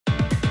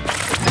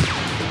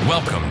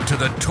Welcome to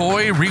the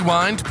Toy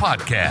Rewind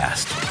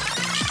Podcast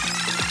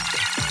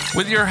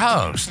with your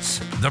hosts,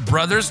 the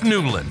Brothers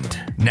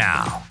Newland.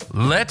 Now,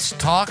 let's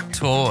talk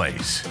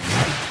toys.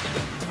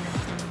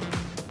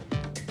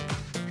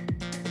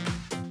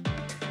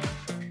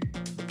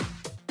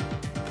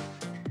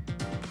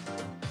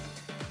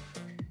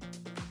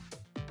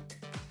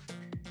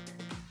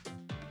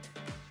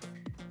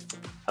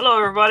 Hello,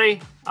 everybody.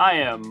 I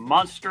am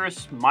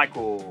Monstrous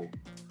Michael.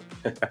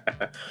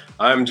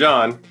 I'm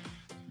John.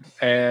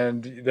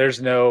 And there's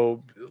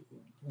no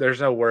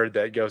word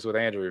that goes with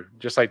Andrew.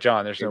 Just like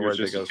John, there's no word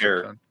that goes with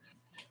John.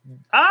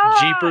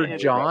 Jeeper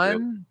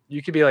John?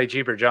 You could be like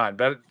Jeeper John,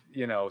 but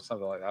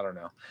something like I don't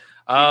know.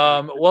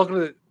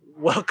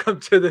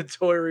 Welcome to the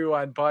Toy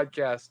Rewind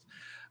Podcast.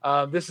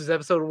 This is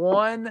episode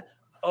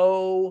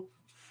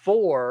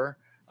 104.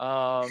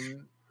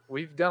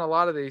 We've done a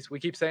lot of these. We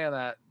keep saying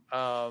that.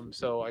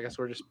 So I guess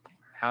we're just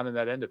hounding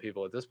that into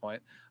people at this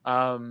point.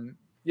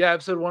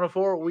 Episode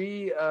 104.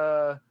 We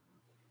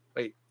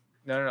wait,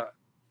 no.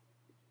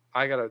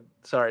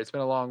 Sorry, it's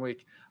been a long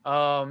week.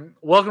 Welcome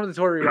to the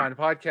Toy Rewind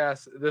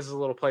Podcast. This is a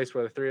little place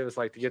where the three of us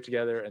like to get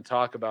together and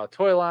talk about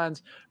toy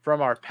lines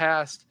from our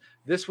past.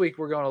 This week,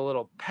 we're going a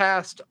little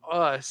past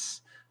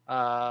us,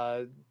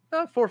 4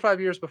 or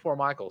 5 years before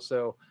Michael.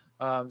 So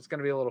it's going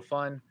to be a little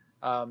fun.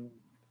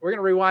 We're going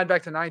to rewind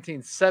back to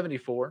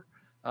 1974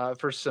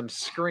 for some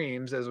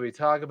screams as we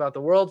talk about the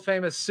world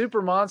famous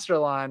Super Monster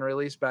line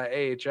released by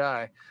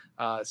AHI.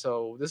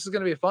 So this is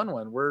going to be a fun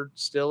one. We're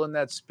still in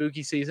that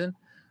spooky season.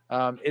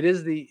 It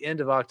is the end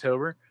of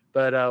October,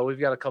 but we've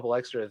got a couple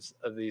extras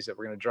of these that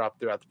we're going to drop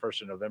throughout the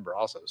 1st of November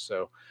also.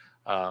 So,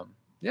 I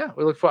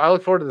look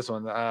forward to this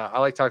one. I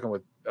like talking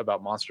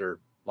about monster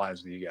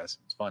lines with you guys.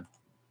 It's fun.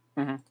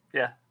 Mm-hmm.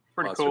 Yeah,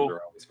 pretty Monsters cool.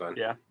 are always fun.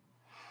 Yeah.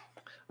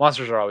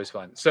 Monsters are always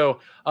fun. So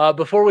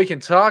before we can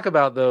talk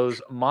about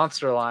those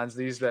monster lines,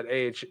 these that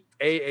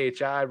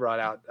AHI brought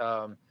out,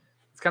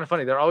 it's kind of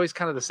funny. They're always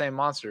kind of the same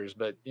monsters,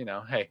 but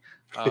hey,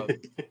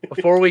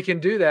 before we can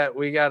do that,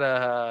 we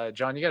gotta,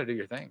 John, you gotta do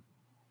your thing.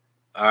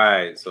 All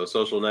right. So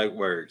social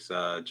networks,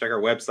 check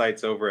our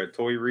websites over at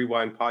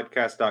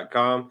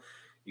toyrewindpodcast.com.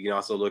 You can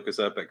also look us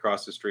up at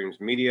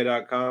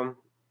crossthestreamsmedia.com.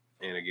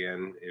 And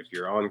again, if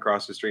you're on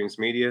Cross the Streams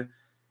Media,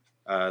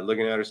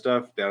 looking at our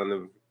stuff down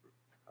in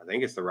I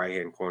think it's the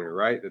right-hand corner,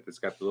 right? That's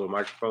got the little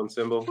microphone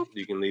symbol.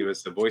 You can leave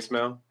us a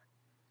voicemail.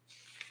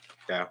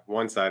 Yeah,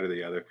 one side or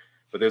the other.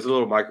 But there's a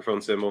little microphone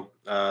symbol.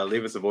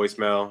 Leave us a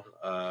voicemail,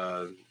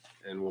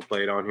 and we'll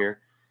play it on here.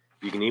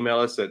 You can email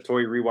us at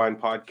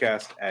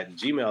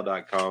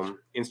toyrewindpodcast@gmail.com.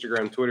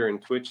 Instagram, Twitter,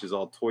 and Twitch is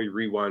all Toy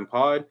Rewind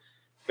Pod.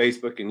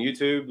 Facebook and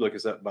YouTube, look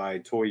us up by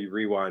Toy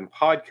Rewind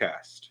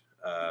Podcast.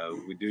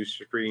 We do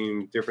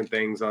stream different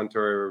things onto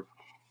our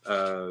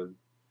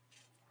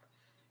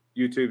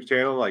YouTube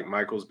channel, like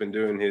Michael's been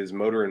doing his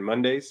Motor and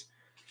Mondays.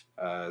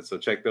 So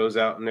check those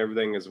out and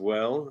everything as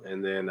well.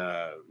 And then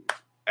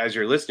as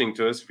you're listening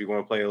to us, if you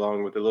want to play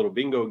along with a little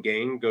bingo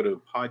game, go to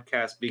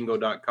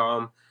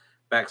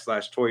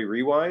podcastbingo.com/Toy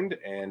Rewind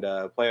and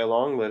play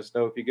along. Let us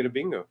know if you get a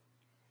bingo.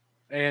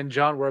 And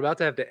John, we're about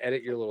to have to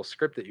edit your little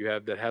script that you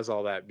have that has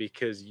all that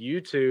because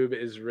YouTube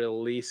is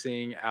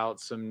releasing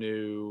out some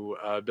new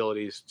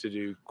abilities to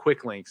do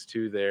quick links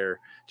to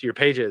your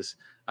pages.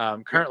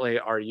 Currently,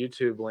 our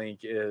YouTube link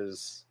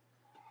is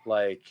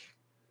like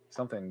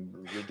something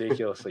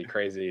ridiculously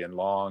crazy and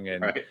long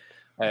and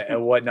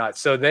whatnot.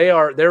 So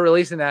they're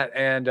releasing that,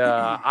 and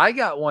I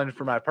got one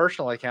for my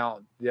personal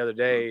account the other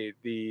day,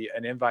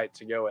 an invite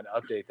to go and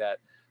update that.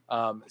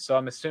 So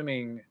I'm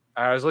assuming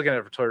I was looking at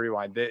it for Toy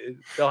Rewind.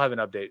 They'll have an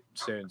update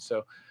soon.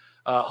 So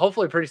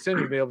hopefully pretty soon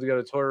you'll be able to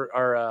go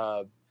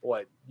to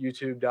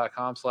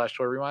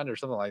youtube.com/Toy Rewind or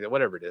something like that,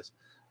 whatever it is.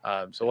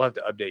 So we'll have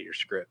to update your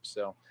script.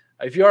 So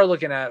if you are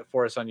looking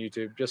for us on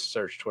YouTube, just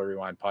search Toy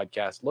Rewind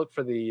Podcast. Look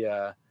for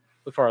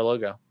our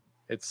logo.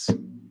 It's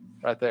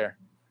right there.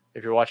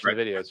 If you're watching the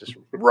video, it's just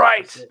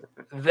right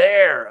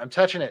there. I'm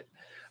touching it.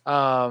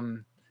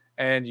 And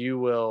you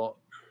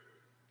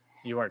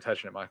weren't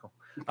touching it, Michael.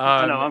 No,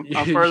 I'm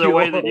further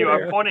away than you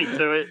are pointing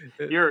to it.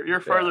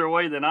 You're further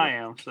away than I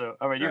am. So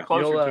you're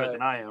closer to it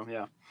than I am.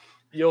 Yeah.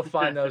 You'll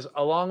find those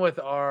along with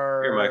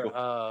our. Here,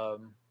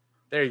 Michael.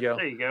 There you go.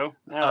 There you go.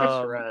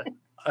 Now right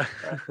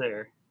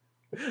there.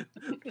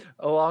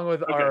 Along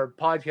with our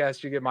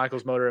podcast, you get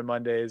Michael's Motor and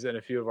Mondays and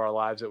a few of our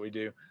lives that we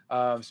do.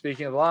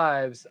 Speaking of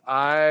lives,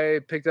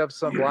 I picked up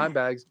some blind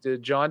bags.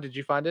 Did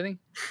you find any?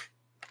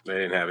 They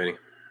didn't have any.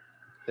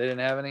 They didn't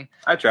have any?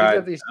 I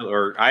tried,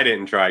 or I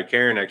didn't try.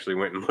 Karen actually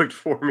went and looked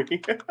for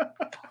me.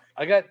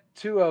 I got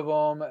 2 of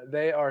them.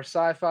 They are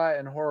sci-fi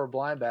and horror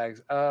blind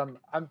bags. I'm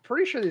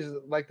pretty sure these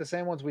are like the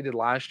same ones we did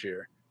last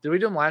year. Did we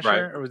do them last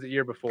year, or was it the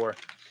year before?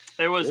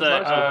 It was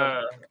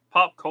a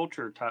pop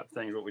culture type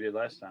thing, what we did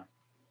last time.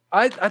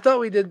 I thought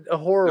we did a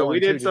horror one. We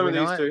did some of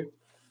these too.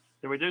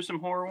 Did we do some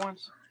horror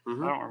ones?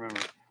 Mm-hmm. I don't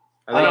remember.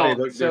 I think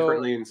they look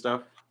differently and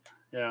stuff.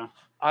 Yeah.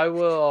 I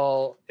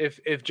will,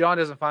 if John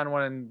doesn't find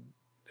one,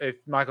 if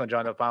Michael and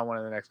John don't find one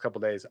in the next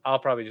couple of days, I'll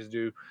probably just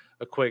do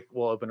a quick,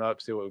 we'll open it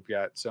up, see what we've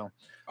got. So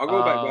I'll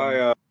go back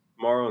by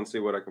tomorrow and see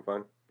what I can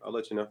find. I'll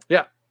let you know.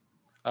 Yeah.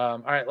 All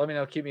right. Let me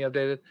know. Keep me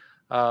updated.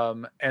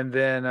 And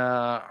then,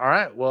 all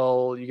right.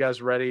 Well, you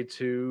guys ready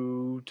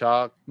to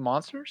talk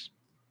monsters?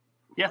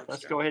 Yeah,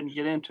 let's go ahead and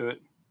get into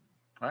it.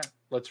 All right.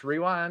 Let's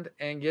rewind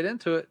and get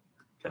into it.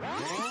 Okay.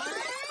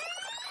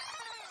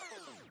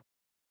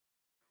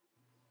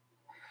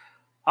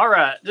 All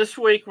right. This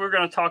week, we're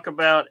going to talk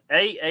about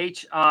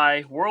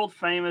AHI, World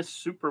Famous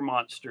Super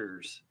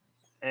Monsters.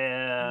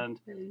 And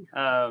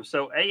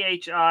so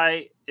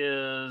AHI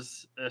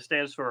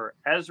stands for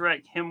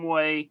Azrak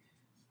Hamway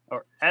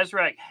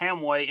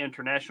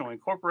International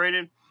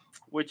Incorporated,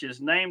 which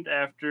is named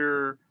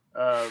after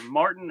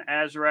Martin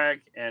Azrak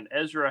and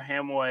Ezra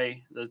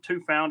Hamway, the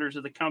two founders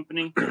of the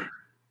company.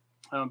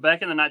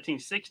 Back in the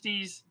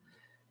 1960s,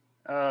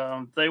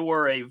 they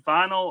were a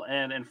vinyl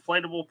and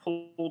inflatable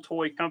pool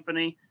toy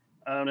company,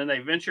 and they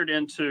ventured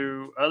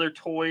into other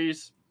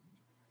toys,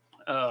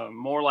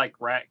 more like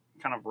rack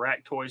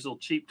toys, little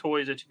cheap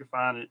toys that you can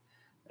find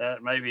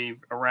at maybe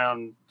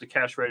around the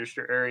cash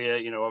register area.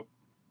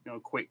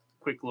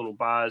 Quick little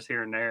buys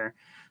here and there,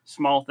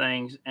 small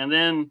things, and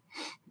then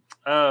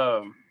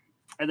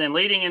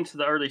leading into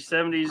the early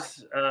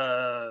 70s.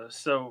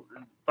 So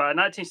by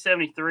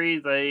 1973,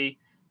 they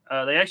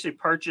actually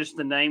purchased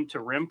the name to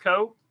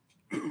REMCO.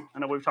 I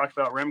know we've talked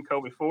about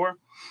REMCO before.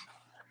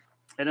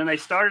 And then they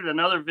started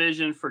another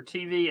vision for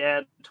TV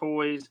ad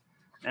toys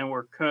and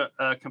were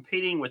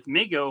competing with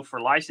Mego for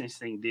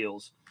licensing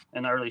deals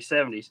in the early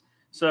 70s.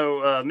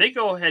 So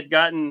Mego had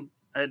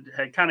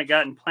kind of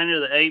gotten Planet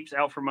of the Apes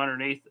out from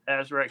underneath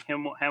Azrak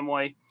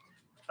Hamway,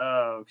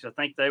 because I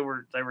think they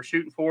were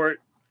shooting for it,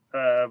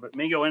 but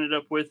Mego ended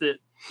up with it.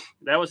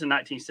 That was in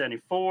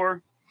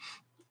 1974.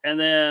 And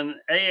then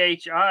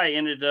AHI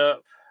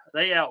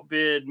they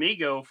outbid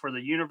Mego for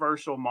the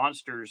Universal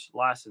Monsters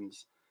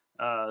license.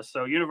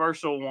 So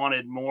Universal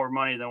wanted more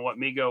money than what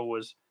Mego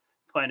was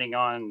planning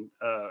on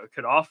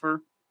could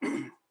offer.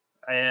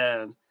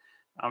 And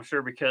I'm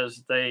sure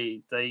because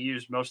they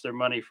used most of their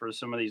money for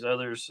some of these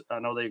others. I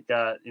know they've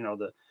got,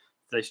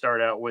 they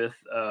started out with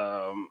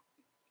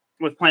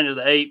Planet of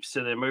the Apes,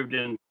 and then moved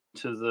into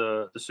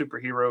the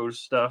superheroes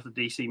stuff, the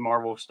DC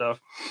Marvel stuff.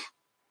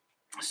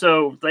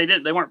 So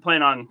they weren't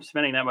planning on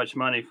spending that much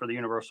money for the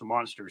Universal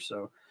Monsters.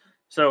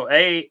 So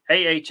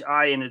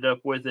AHI ended up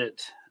with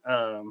it.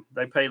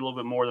 They paid a little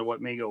bit more than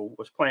what Mego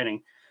was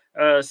planning.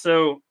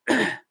 So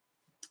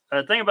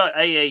the thing about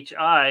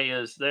AHI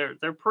is they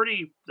were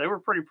pretty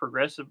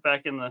progressive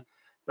back in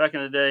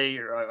the day,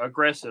 or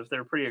aggressive. They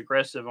were pretty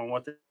aggressive on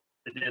what they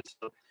did.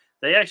 So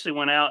they actually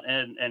went out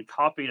and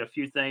copied a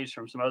few things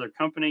from some other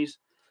companies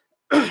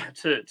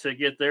to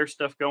get their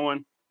stuff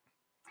going.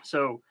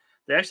 So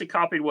they actually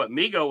copied what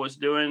Mego was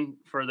doing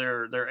for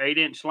their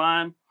 8-inch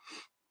line.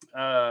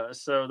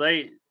 So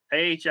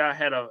AHI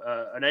had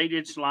an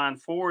 8-inch line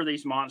for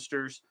these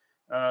monsters.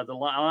 The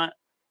line,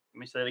 let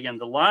me say it again.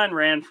 The line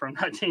ran from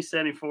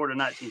 1974 to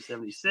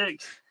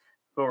 1976,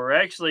 but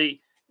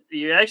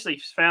you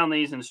actually found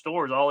these in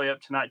stores all the way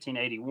up to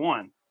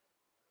 1981.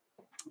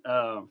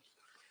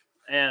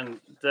 And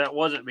that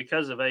wasn't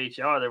because of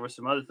AHI. There were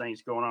some other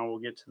things going on. We'll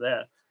get to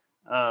that.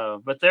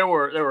 But there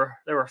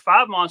were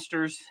 5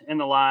 monsters in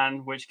the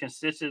line, which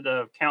consisted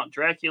of Count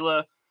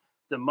Dracula,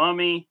 the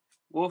Mummy,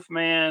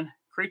 Wolfman,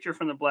 Creature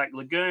from the Black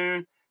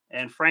Lagoon,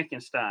 and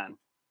Frankenstein.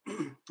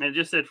 And it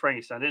just said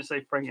Frankenstein. It didn't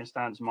say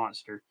Frankenstein's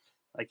monster.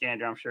 Like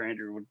Andrew, I'm sure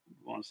Andrew would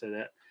want to say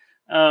that.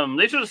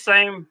 These are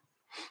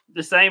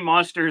the same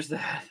monsters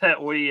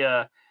that we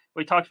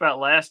talked about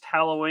last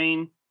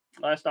Halloween,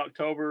 last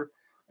October,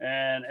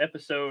 and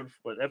episode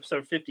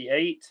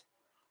 58,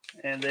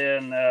 and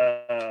then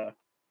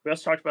we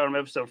also talked about them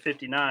episode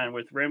 59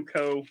 with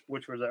REMCO,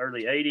 which was the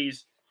early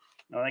 80s,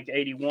 I think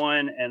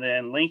 81, and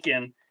then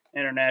Lincoln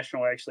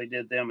International actually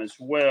did them as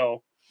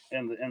well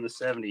in the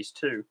 70s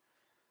too.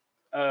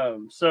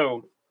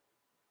 So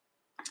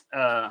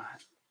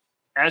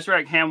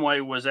Azrak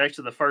Hamway was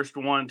actually the first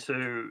one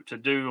to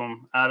do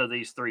them out of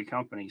these 3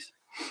 companies.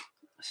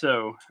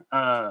 So,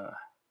 but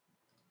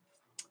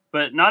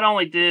not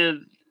only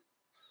did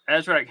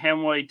Azrak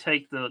Hamway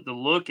take the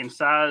look and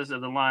size of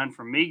the line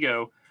from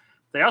Mego,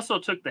 they also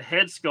took the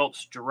head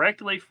sculpts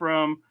directly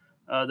from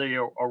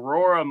the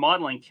Aurora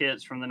modeling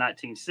kits from the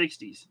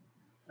 1960s.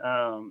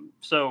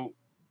 So,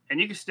 and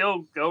you can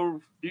still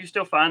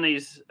find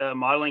these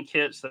modeling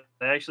kits.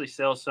 They actually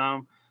sell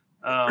some.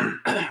 In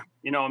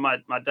my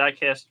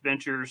diecast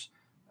ventures,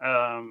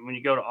 when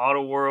you go to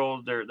Auto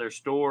World, their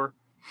store,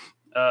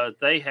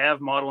 they have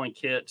modeling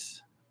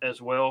kits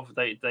as well.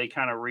 They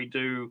kind of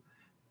redo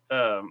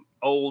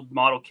old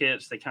model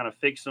kits. They kind of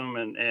fix them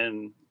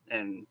and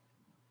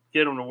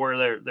get them to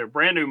where they're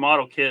brand new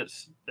model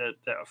kits that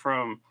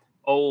from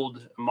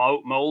old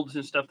molds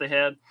and stuff they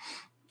had.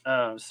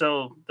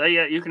 So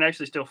you can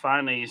actually still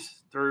find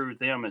these through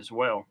them as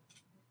well.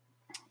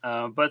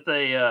 But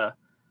the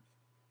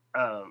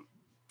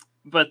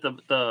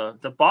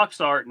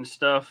box art and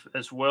stuff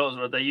as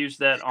well, they use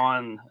that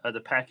on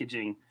the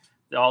packaging,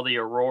 all the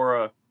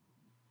Aurora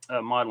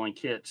modeling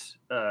kits.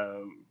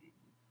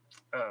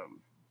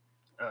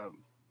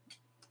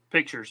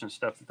 pictures and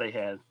stuff that they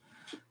had,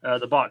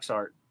 the box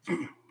art.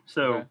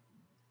 So Okay.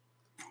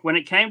 when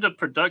it came to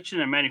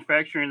production and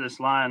manufacturing of this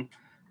line,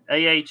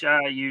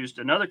 AHI used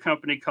another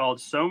company called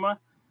Soma.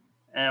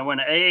 And when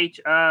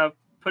AHI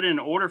put in an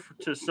order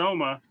to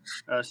Soma,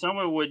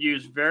 Soma would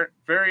use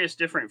various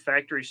different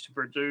factories to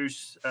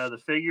produce the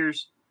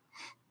figures.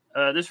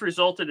 This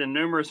resulted in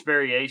numerous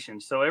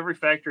variations. So every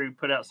factory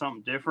put out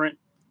something different.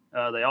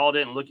 They all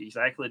didn't look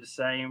exactly the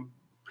same.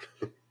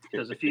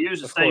 Because if you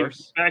use the same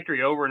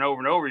factory over and over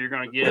and over, you're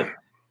going to get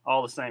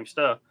all the same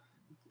stuff.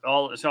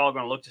 It's all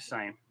going to look the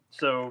same.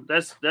 So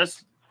that's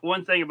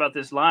one thing about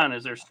this line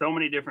is there's so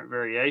many different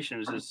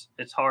variations.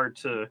 It's hard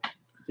to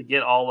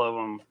get all of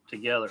them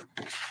together.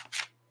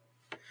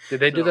 Did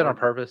they do that on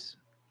purpose?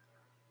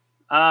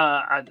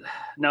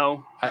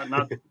 No,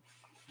 not.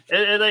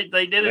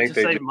 They did it to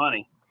save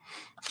money.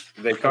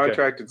 They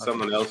contracted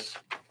someone else,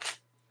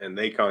 and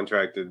they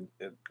contracted.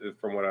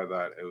 From what I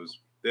thought, it was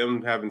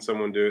them having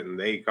someone do it, and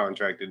they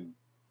contracted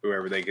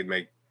whoever they could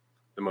make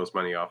the most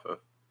money off of.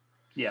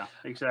 Yeah,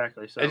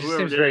 exactly. So it just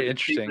seems very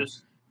interesting.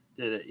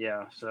 Did it?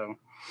 Yeah. So,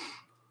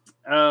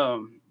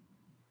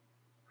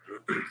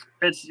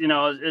 it's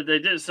they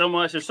did so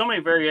much. There's so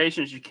many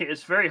variations.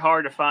 It's very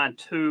hard to find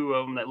two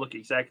of them that look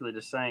exactly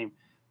the same.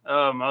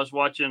 I was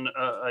watching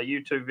a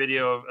YouTube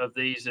video of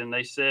these, and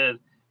they said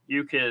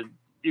you could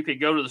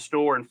go to the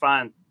store and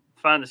find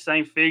the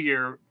same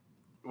figure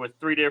with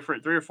three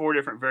or four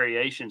different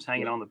variations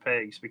hanging on the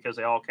pegs because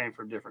they all came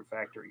from different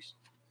factories.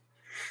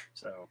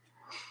 So,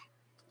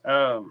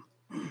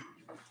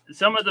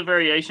 some of the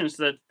variations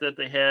that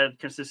they had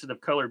consisted of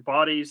colored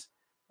bodies.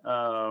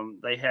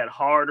 They had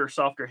hard or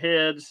softer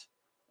heads,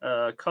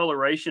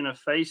 coloration of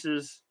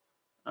faces.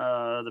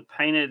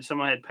 Some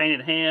had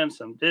painted hands,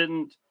 some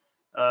didn't.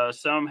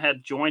 Some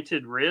had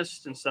jointed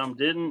wrists and some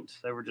didn't.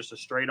 They were just a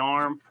straight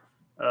arm.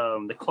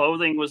 The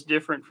clothing was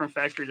different from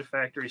factory to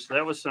factory. So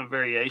that was some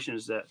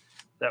variations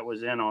that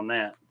was in on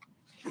that.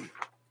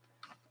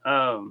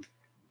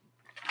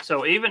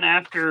 So even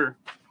after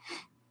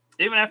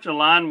the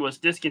line was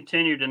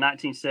discontinued in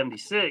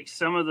 1976,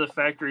 some of the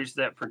factories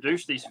that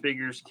produced these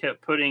figures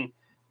kept putting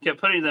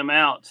them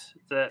out,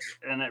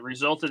 and it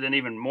resulted in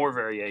even more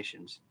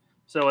variations.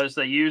 So as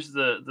they used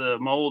the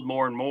mold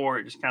more and more,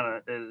 it just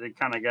kind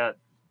of got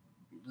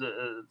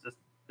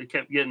it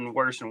kept getting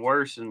worse and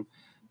worse, and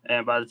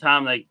by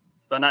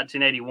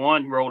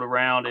 1981 rolled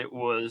around, it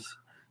was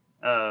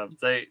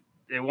they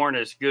weren't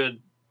as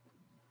good.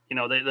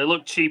 They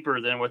looked cheaper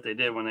than what they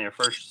did when they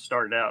first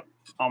started out,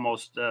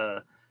 almost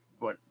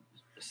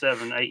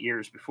 7-8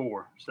 years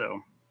before, so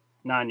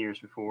 9 years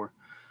before.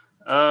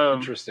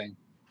 Interesting.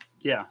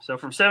 Yeah, so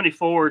from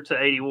 74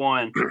 to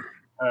 81,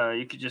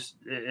 you could just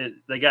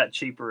they got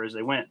cheaper as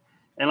they went.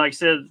 And like I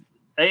said,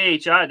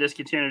 AHI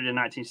discontinued in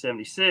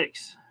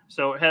 1976,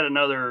 so it had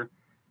another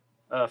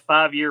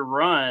 5-year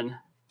run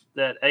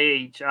that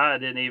AHI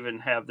didn't even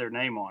have their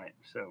name on it.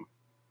 So,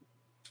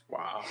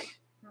 wow.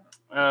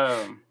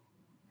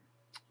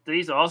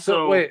 These also.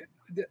 So wait.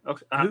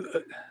 Okay,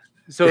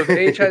 so if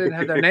AHI didn't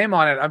have their name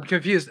on it, I'm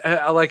confused.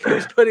 Like,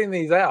 who's putting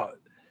these out?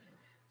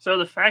 So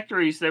the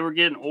factories, they were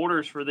getting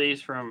orders for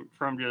these from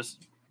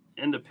just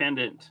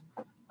independent,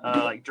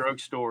 like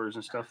drugstores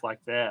and stuff like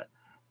that.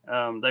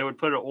 They would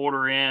put an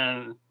order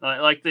in,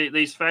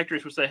 these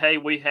factories would say, "Hey,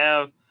 we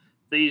have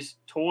these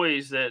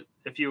toys that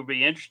if you would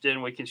be interested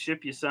in, we can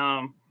ship you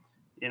some.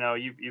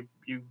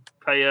 You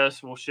pay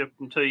us, we'll ship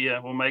them to you.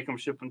 We'll make them,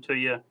 ship them to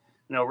you,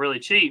 really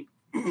cheap."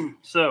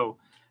 So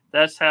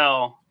that's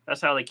how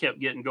they kept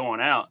getting going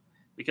out,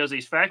 because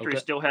these factories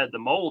still had the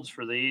molds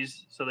for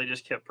these, so they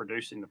just kept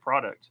producing the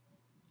product.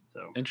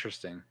 So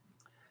interesting.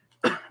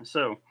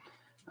 So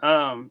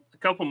a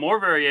couple more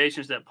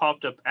variations that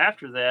popped up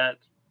after that,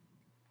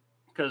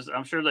 because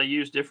I'm sure they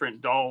used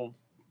different doll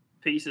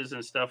pieces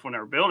and stuff when they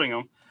were building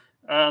them.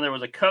 There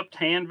was a cupped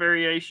hand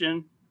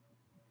variation.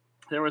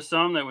 There was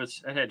some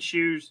that had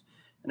shoes,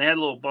 and they had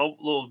little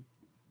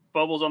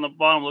bubbles on the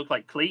bottom, looked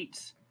like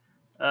cleats.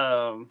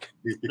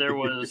 There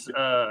was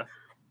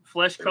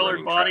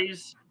flesh-colored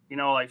bodies.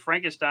 Like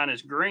Frankenstein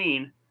is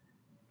green.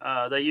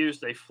 They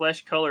used a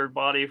flesh-colored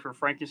body for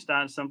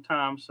Frankenstein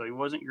sometimes, so he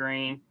wasn't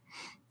green.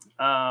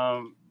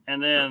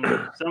 And then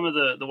some of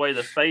the way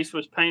the face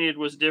was painted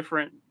was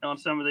different on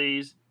some of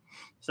these.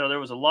 So there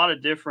was a lot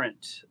of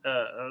different,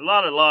 a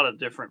lot of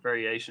different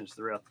variations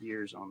throughout the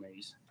years on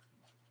these.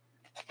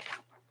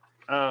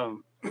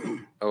 Oh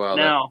wow!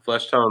 Now, that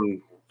flesh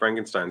tone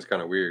Frankenstein's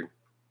kind of weird.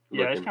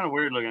 Yeah, it's kind of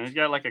weird looking. He's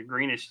got like a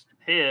greenish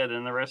head,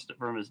 and the rest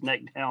from his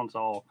neck down's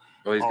all.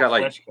 Well, he's got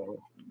like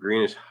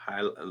greenish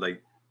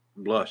like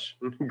blush,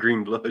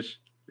 green blush.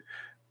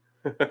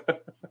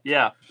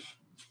 Yeah.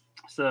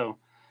 So,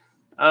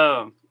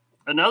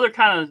 another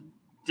kind of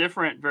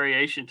different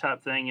variation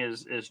type thing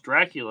is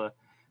Dracula.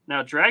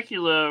 Now,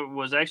 Dracula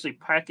was actually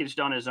packaged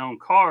on his own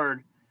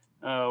card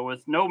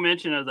with no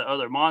mention of the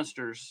other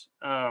monsters.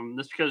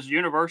 That's because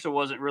Universal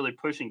wasn't really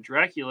pushing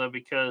Dracula,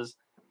 because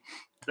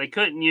they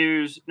couldn't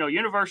use,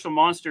 Universal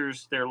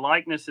monsters, their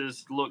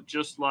likenesses look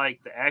just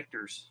like the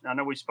actors. I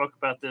know we spoke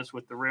about this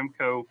with the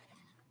REMCO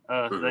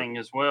thing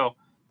as well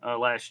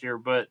last year,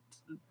 but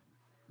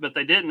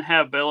they didn't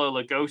have Bela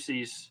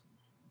Lugosi's.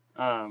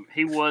 The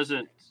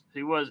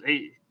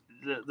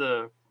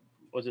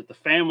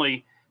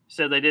family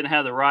said they didn't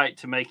have the right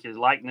to make his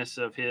likeness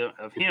of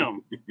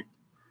him.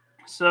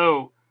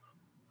 So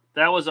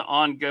that was an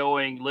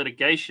ongoing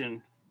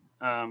litigation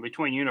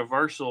between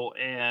Universal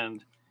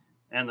and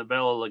the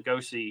Bela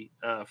Lugosi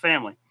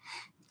family.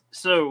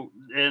 So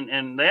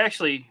and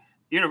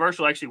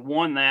Universal actually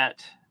won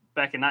that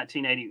back in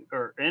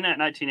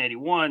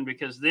 1981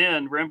 because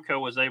then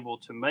REMCO was able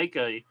to make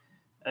a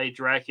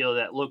Dracula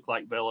that looked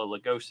like Bela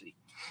Lugosi.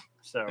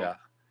 So yeah.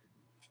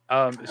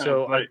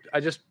 I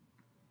just,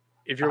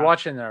 if you're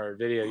watching our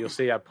video, you'll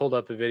see I pulled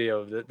up a video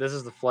of this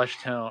is the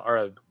flesh tone, or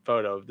a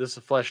photo. This is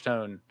a flesh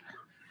tone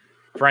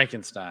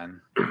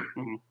Frankenstein.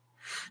 Mm-hmm.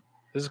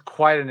 This is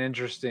quite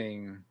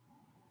interesting.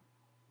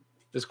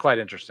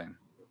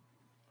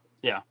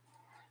 Yeah.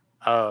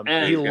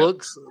 He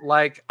looks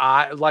like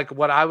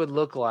what I would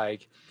look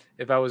like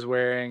if I was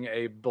wearing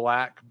a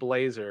black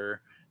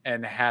blazer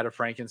and had a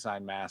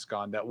Frankenstein mask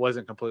on that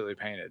wasn't completely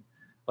painted.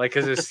 Like,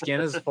 because his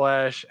skin is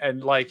flesh,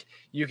 and like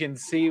you can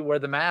see where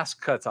the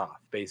mask cuts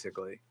off,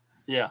 basically.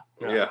 Yeah.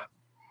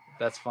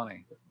 That's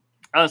funny.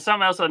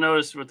 Something else I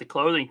noticed with the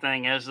clothing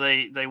thing as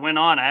they went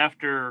on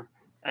after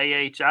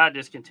AHI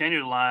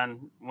discontinued the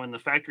line, when the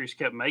factories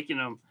kept making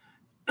them,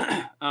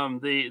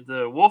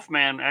 the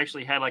Wolfman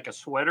actually had like a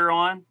sweater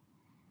on.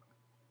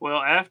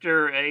 Well,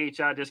 after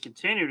AHI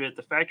discontinued it,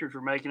 the factories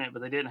were making it,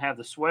 but they didn't have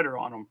the sweater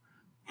on them.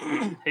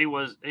 He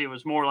was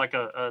more like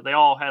they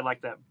all had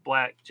like that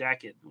black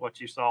jacket,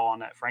 what you saw on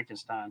that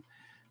Frankenstein.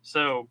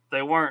 So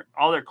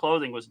all their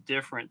clothing was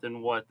different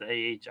than what the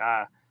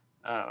AHI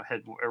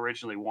had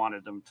originally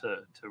wanted them to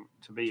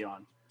be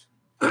on,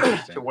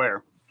 to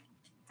wear.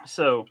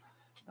 So,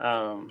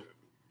 but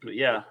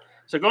yeah.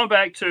 So going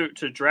back to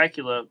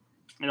Dracula,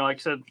 like I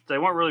said, they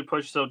weren't really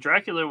pushed. So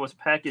Dracula was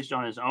packaged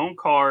on his own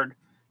card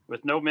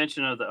with no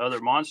mention of the other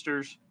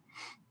monsters.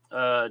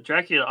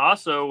 Dracula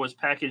also was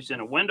packaged in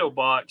a window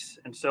box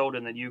and sold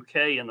in the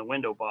UK in the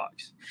window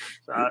box.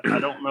 So I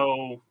don't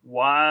know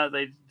why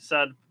they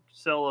decided to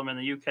sell them in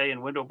the UK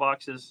in window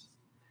boxes.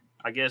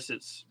 I guess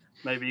it's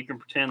maybe you can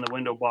pretend the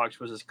window box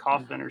was his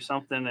coffin or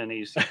something and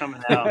he's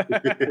coming out.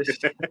 That's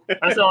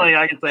the only thing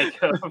I can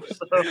think of.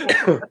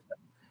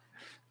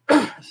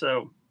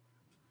 So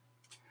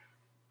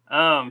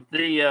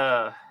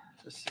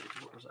let's see,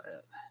 where was I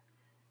at?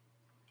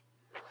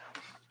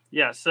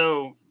 Yeah,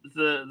 so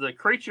the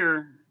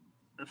creature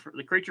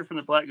from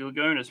the Black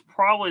Lagoon is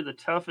probably the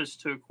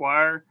toughest to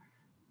acquire,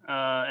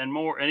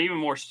 and even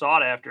more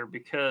sought after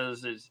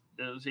because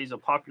he's a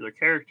popular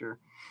character.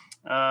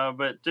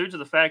 But due to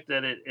the fact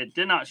that it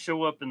did not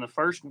show up in the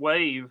first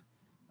wave,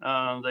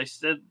 they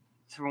said,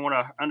 from what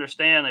I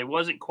understand, they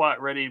wasn't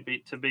quite ready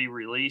to be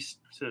released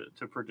to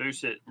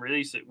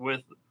release it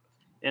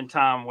in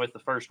time with the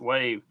first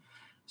wave.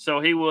 So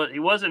he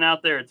wasn't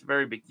out there at the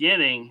very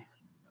beginning,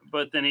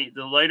 but then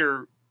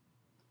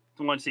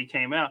once he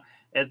came out,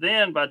 and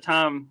then by the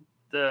time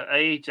the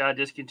AHI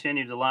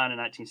discontinued the line in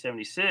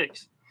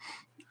 1976,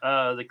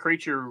 the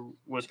creature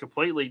was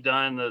completely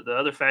done. The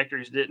other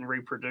factories didn't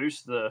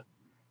reproduce the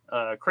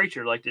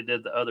creature like they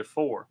did the other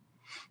four,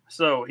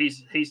 so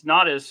he's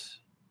not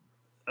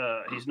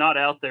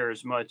out there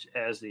as much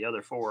as the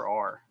other four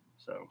are.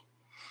 So,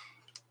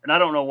 and I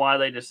don't know why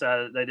they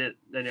decided they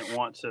didn't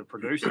want to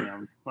produce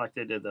him like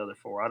they did the other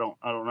four. I don't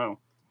know.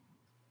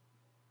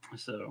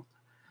 So,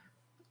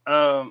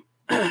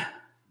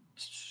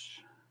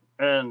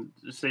 and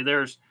see,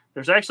 there's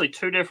actually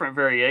two different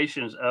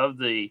variations of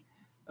the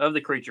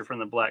creature from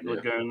the Black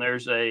Lagoon.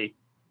 There's a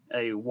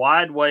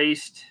wide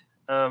waist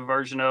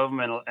version of them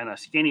and a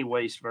skinny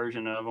waist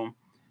version of them.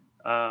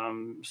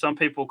 Some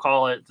people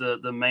call it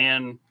the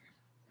man,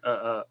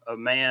 a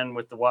man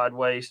with the wide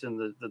waist, and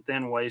the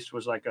thin waist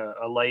was like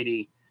a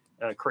lady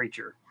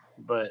creature.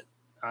 But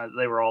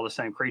they were all the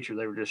same creature.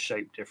 They were just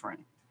shaped different.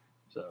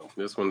 So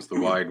this one's the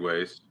wide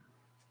waist.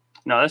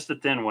 No, that's the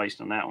thin waist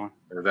on that one.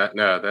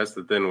 That's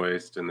the thin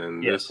waist, and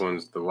then this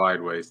one's the wide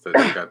waist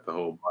that's got the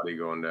whole body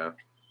going down.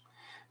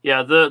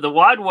 Yeah, the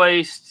wide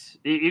waist,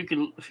 you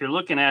can, if you're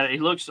looking at it, he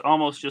looks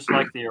almost just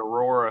like the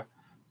Aurora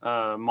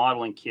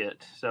modeling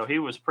kit. So he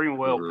was pretty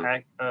well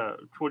packed,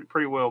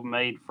 pretty well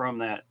made from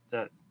that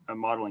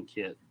modeling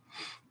kit.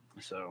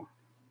 So,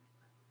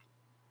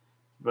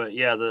 but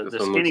yeah, the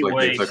skinny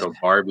waist, it's like a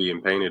Barbie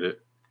and painted it.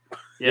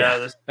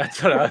 Yeah,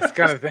 that's what I was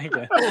kind of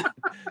thinking.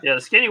 Yeah,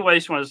 the skinny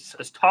waist one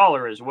is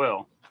taller as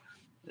well.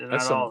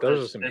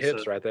 Those are some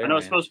hips right there. I know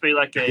it's supposed to be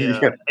like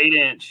an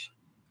 8-inch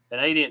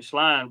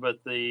line,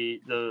 but the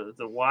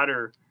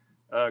wider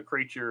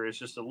creature is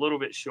just a little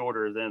bit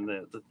shorter than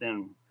the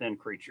thin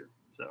creature.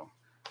 So,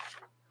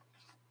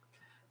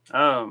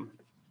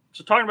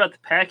 talking about the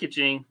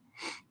packaging,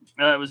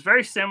 it was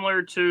very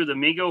similar to the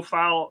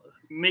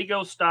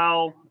Mego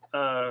style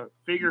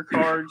figure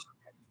cards,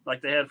 like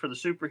they had for the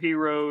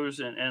superheroes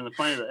and the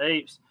Planet of the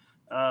Apes.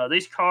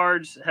 These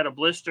cards had a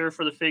blister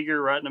for the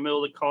figure right in the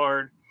middle of the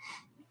card.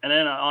 And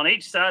then on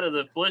each side of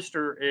the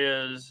blister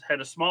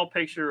had a small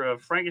picture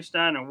of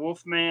Frankenstein and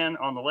Wolfman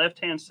on the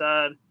left-hand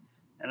side,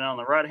 and on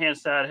the right-hand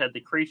side had the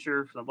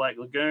creature from the Black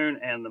Lagoon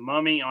and the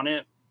mummy on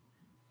it.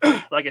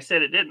 Like I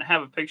said, it didn't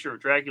have a picture of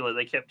Dracula.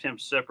 They kept him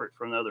separate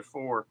from the other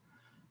four.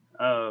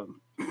 And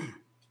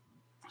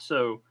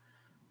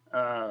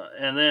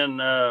then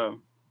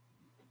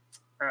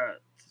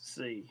let's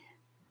see.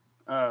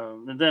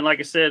 And then, like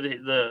I said,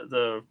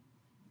 the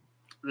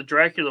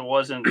Dracula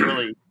wasn't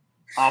really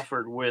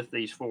offered with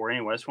these four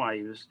anyway. That's why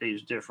he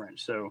was different.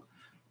 So,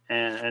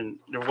 and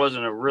there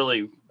wasn't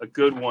a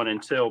good one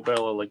until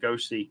Bela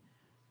Lugosi,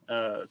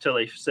 until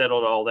they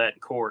settled all that in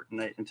court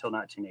until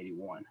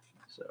 1981.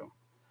 So,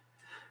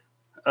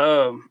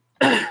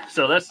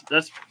 so that's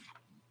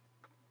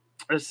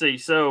let's see.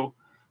 So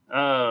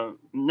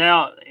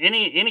now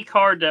any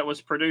card that was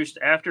produced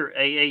after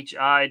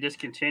AHI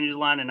discontinued the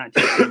line in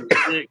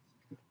 1976,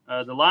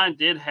 the line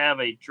did have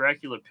a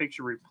Dracula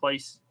picture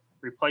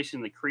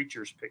replacing the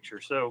creature's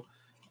picture. So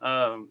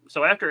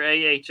so after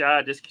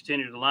AHI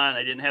discontinued the line,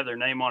 they didn't have their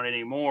name on it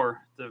anymore.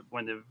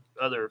 When the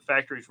other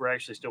factories were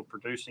actually still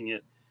producing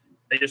it,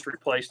 they just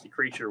replaced the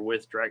creature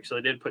with Dracula. So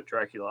they did put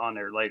Dracula on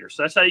there later.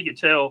 So that's how you could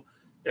tell.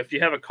 If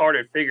you have a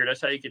carded figure,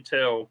 that's how you could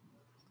tell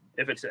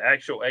if it's an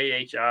actual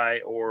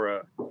AHI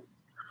or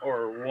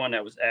one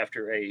that was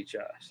after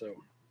AHI. So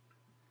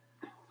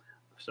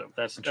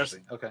that's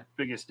okay.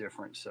 Biggest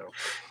difference. So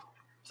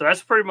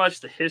that's pretty much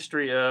the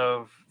history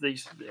of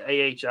these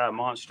AHI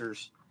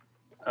monsters.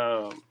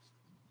 So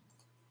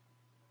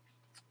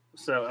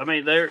I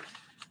mean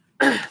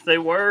they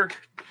were.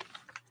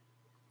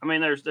 I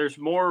mean there's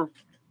more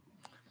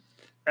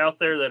out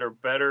there that are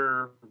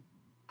better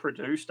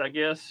produced, I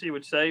guess you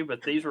would say,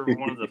 but these were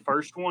one of the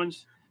first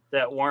ones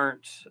that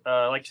weren't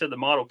like I said, the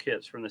model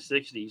kits from the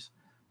 60s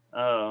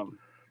to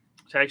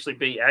actually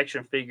be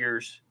action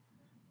figures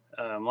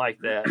like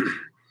that.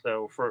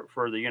 So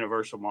for the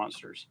Universal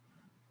monsters,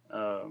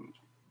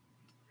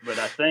 but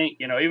I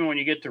think even when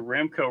you get to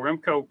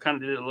Remco kind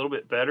of did it a little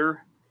bit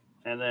better,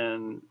 and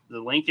then the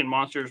Lincoln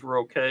monsters were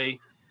okay,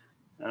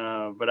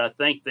 but I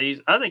think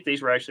these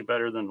were actually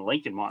better than the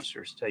Lincoln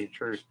monsters, to tell you the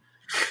truth.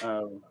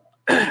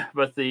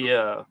 But the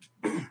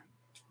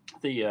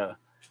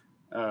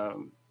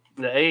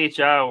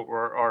AHI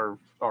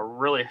are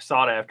really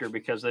sought after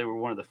because they were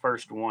one of the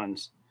first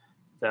ones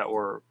that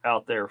were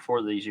out there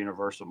for these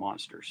Universal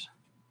monsters.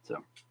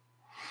 So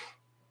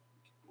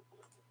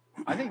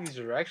I think these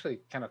are actually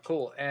kind of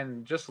cool.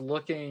 And just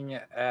looking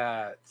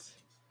at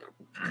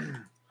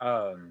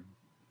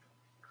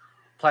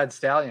Plaid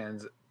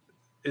Stallions,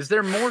 is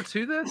there more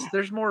to this?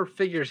 There's more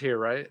figures here,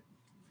 right?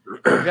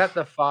 We've got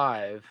the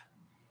 5.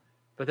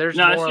 But there's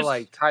more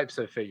like types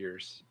of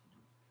figures.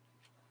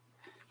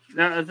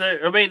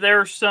 I mean, there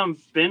are some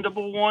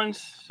bendable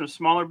ones, some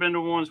smaller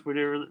bendable ones. We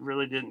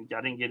really didn't.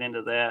 I didn't get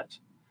into that.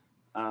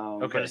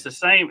 Okay. But it's the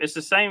same. It's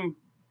the same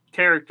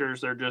characters.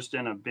 They're just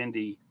in a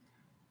bendy,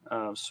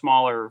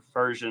 smaller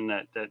version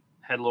that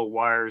had little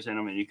wires in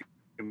them, and you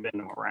can bend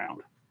them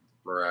around.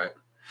 Right.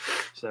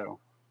 So.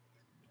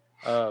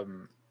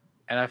 And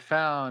I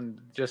found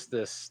just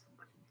this.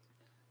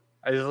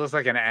 It looks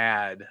like an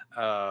ad.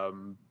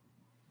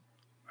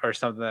 Or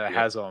something that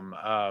has them,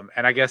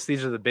 and I guess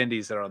these are the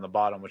bendies that are on the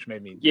bottom, which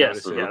made me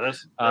notice it. Yeah,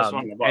 that's one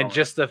on the bottom. And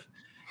just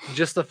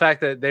the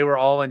fact that they were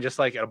all in just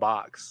like a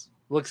box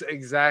looks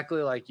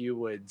exactly like you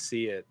would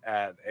see it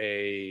at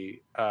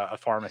a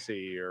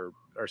pharmacy or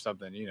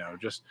something.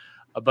 Just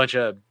a bunch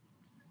of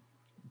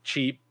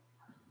cheap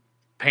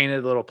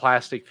painted little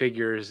plastic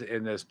figures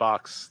in this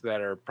box that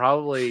are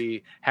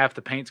probably half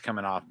the paint's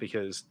coming off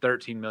because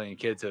 13 million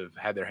kids have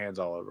had their hands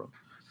all over them.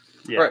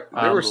 Yeah, right.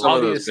 There were some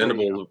of those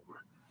bendable.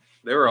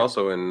 They were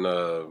also in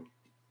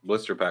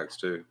blister packs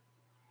too.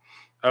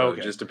 So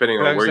okay. Just depending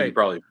on where you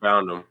probably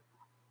found them.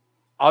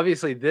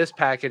 Obviously, this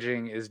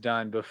packaging is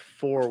done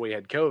before we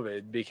had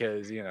COVID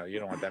because you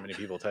don't want that many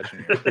people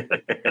touching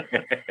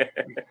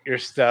your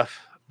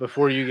stuff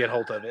before you get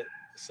hold of it.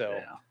 So,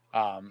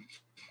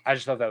 I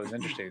just thought that was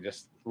interesting. It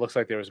just looks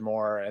like there was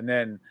more. And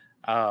then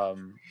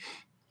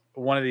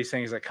one of these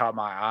things that caught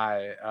my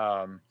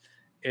eye,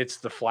 it's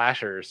the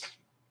flashers.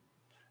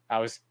 I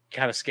was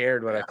kind of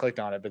scared when I clicked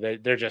on it,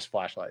 but they're just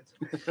flashlights.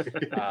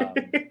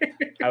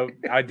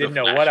 I didn't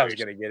know what I was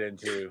going to get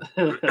into.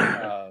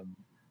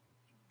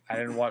 I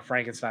didn't want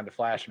Frankenstein to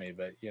flash me,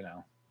 but you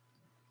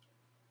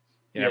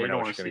never know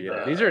what you're going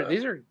to get.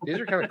 These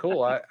are kind of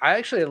cool.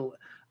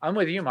 I'm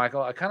with you,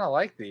 Michael. I kind of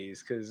like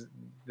these because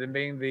them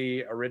being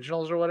the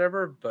originals or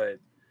whatever, but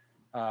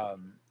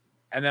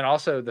and then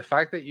also the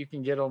fact that you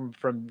can get them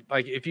from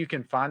if you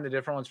can find the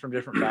different ones from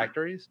different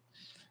factories.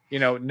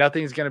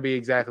 Nothing's going to be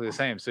exactly the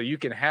same. So you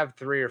can have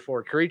 3 or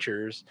 4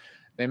 creatures.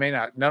 They may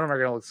not. None of them are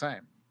going to look the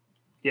same.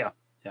 Yeah.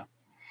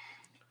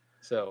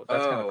 So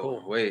that's kind of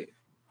cool. Wait,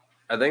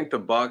 I think the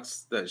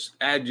box that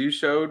ad you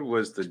showed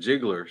was the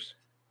Jigglers.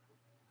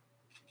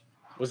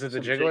 Was it the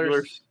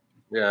Jigglers?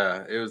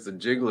 Yeah, it was the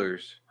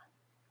Jigglers.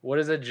 What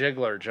is a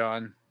Jiggler,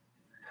 John?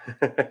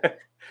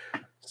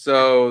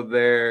 So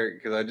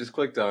because I just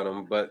clicked on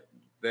them, but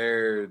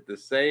They're the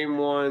same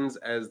ones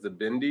as the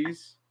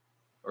bendies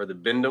or the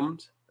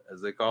bendums,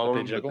 as they call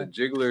them. But the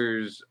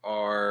jigglers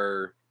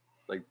are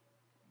like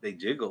they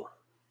jiggle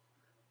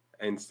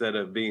instead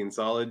of being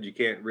solid. You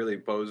can't really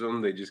pose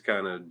them; they just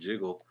kind of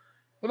jiggle.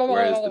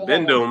 Whereas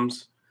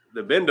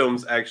the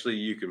bendums actually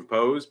you can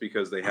pose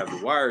because they have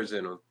the wires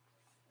in them.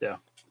 Yeah.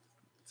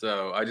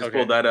 So I just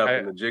pulled that up,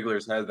 and the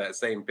jigglers has that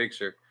same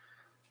picture.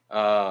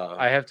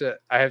 I have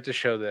to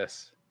show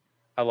this.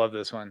 I love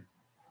this one.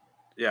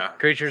 Yeah,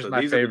 Creature's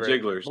my favorite. Are the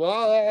jigglers.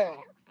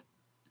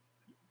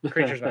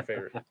 Creature's my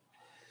favorite.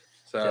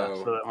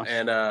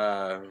 And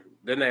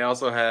then they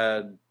also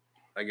had,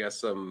 I guess,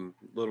 some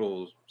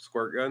little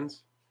squirt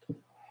guns.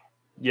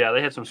 Yeah,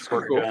 they had some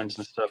squirt guns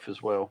and stuff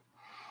as well.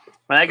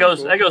 And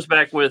that goes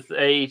back with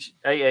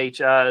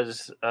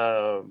AHI's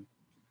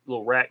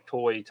little rack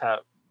toy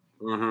type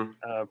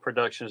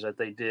productions that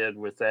they did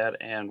with that,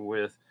 and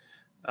with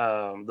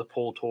the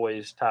pull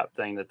toys type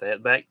thing that they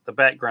had the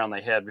background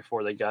they had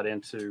before they got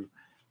into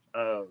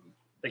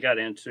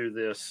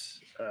this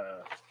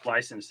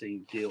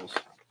licensing deals.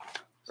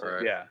 So,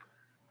 right. Yeah,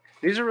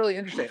 these are really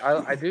interesting. I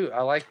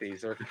like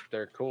these.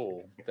 They're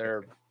cool.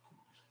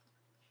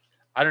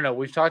 I don't know.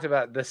 We've talked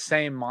about the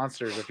same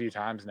monsters a few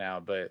times now,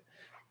 but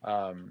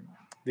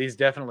these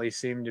definitely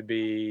seem to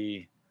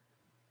be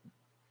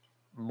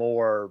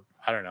more.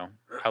 I don't know.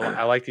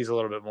 I like these a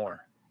little bit more.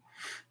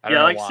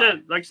 Like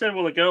I said a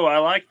while ago, I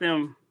like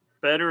them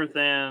better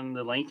than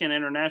the Lincoln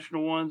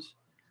International ones.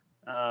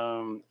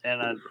 And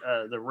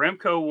the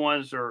Remco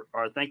ones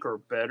I think are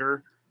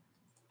better,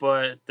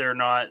 but they're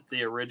not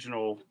the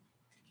original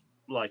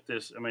like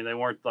this. I mean, they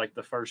weren't like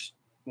the first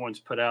ones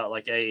put out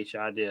like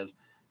AHI did.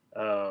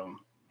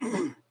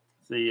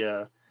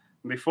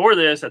 Before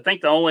this, I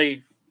think the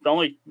only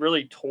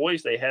really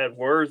toys they had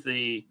for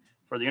the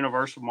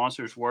Universal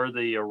Monsters were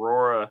the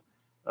Aurora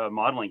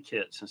modeling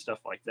kits and stuff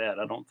like that.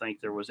 I don't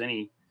think there was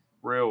any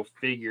real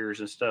figures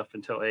and stuff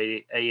until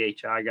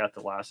AHI got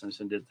the license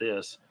and did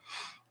this.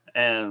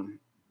 And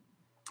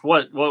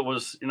what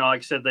was, like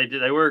I said,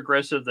 they were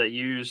aggressive. They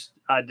used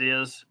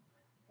ideas.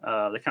 They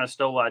kind of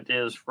stole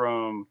ideas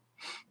from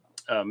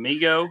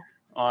Mego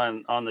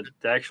on the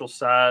actual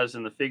size,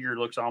 and the figure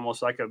looks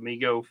almost like a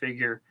Mego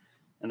figure,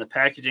 and the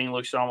packaging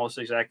looks almost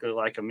exactly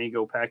like a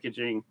Mego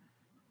packaging.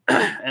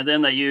 And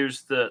then they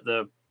used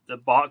the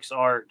box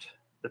art,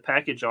 the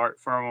package art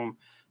from them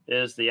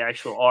is the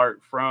actual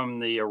art from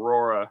the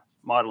Aurora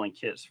modeling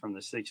kits from the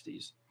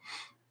 60s.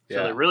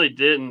 So they really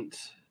didn't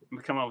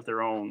come up with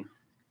their own.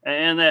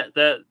 And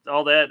that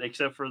all that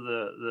except for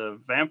the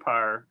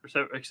vampire,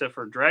 except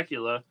for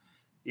Dracula,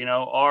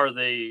 are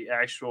the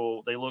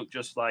actual. They look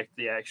just like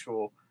the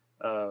actual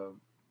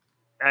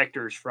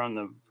actors from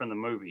the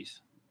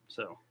movies.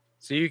 So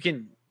you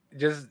can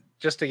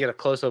just to get a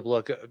close up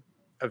look,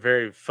 a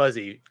very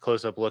fuzzy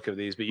close up look of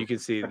these, but you can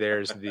see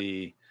there's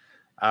the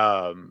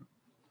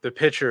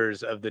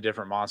pictures of the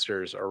different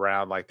monsters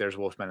around. Like there's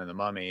Wolfman and the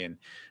Mummy, and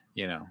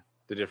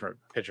the different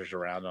pictures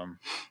around them.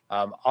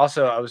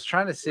 Also, I was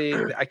trying to see.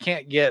 I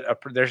can't get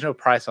there's no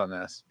price on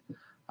this.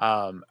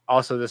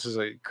 Also, this is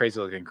a crazy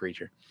looking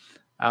creature.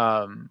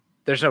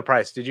 There's no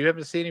price. Did you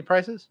happen to see any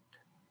prices?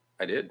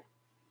 I did.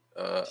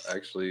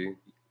 Actually.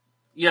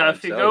 Yeah,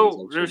 if you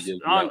go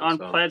on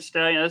Plaid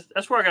Stallion,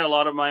 that's where I got a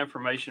lot of my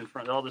information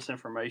from. All this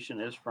information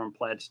is from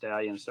Plaid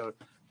Stallion. So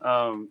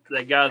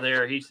that guy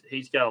there,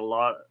 he's got a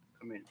lot.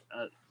 I mean,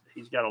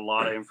 he's got a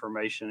lot of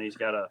information. He's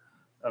got a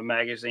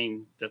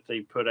magazine that they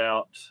put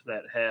out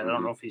that had. I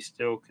don't know if he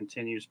still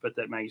continues to put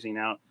that magazine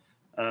out,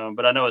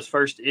 but I know his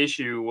first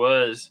issue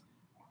was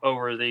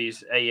over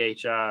these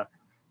AHI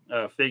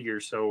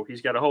figures. So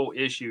he's got a whole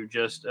issue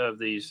just of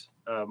these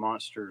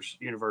monsters,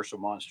 Universal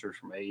monsters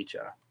from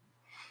AHI.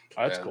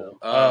 Oh, that's cool.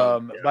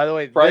 By the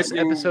way, pricing,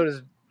 this episode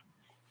is.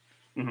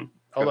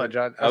 Hold on,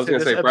 John. I was going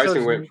to say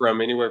pricing went from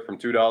anywhere from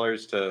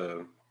 $2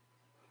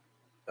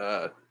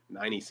 to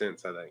 90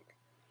 cents, I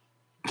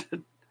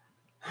think.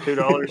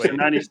 $2 to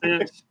 90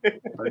 cents,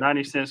 or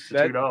 90 cents to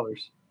 $2.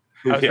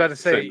 I was about to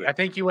say, I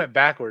think you went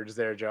backwards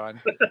there, John.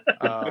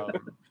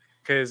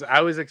 Because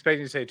I was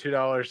expecting to say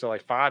 $2 to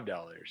like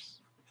 $5.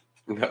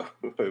 No,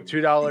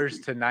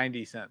 $2 to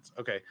 90 cents.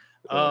 Okay.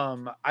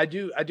 I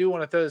do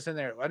want to throw this in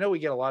there. I know we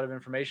get a lot of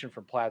information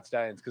from Plaid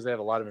Stallions because they have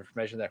a lot of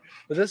information there.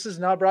 But this is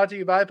not brought to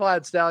you by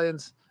Plaid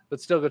Stallions.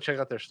 But still, go check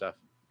out their stuff.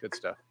 Good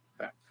stuff.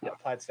 Yeah,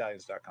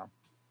 plaidstallions.com.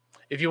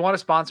 If you want to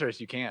sponsor us,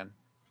 you can.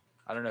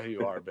 I don't know who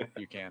you are, but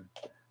you can.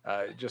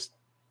 Just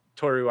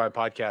Toy Rewind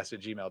Podcast at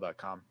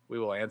gmail.com. We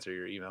will answer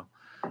your email.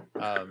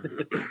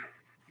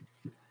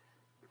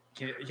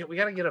 We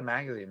got to get a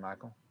magazine,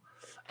 Michael.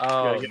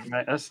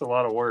 That's a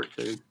lot of work,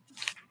 dude.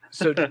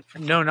 So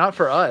no, not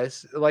for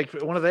us. Like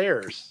one of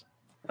theirs.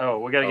 Oh,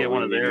 we got to get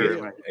one of theirs.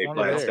 A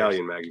Plaid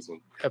Stallion magazine.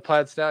 A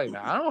Plaid Stallion.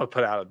 I don't want to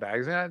put out a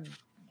magazine. I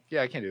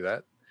can't do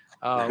that.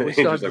 We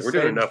still we're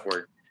doing enough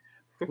work.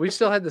 We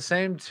still had the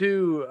same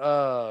two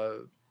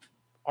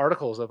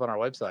articles up on our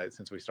website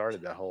since we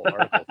started that whole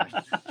article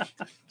thing.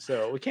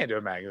 So we can't do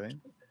a magazine.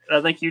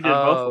 I think you did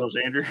both of those,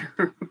 Andrew.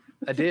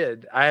 I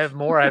did. I have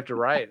more I have to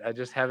write. I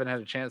just haven't had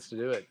a chance to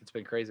do it. It's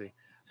been crazy.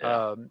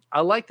 Yeah.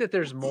 I like that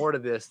there's more to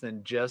this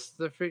than just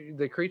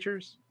the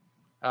creatures.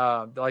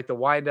 Like the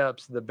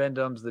wind-ups, the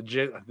bendums, the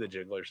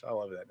jigglers. I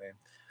love that name.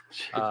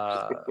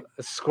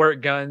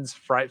 Squirt guns,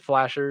 fright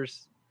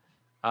flashers.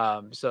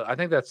 So I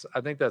think that's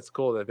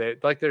cool that they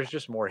like. There's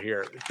just more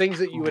here. Things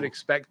that you would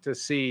expect to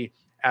see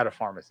at a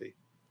pharmacy.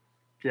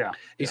 Yeah.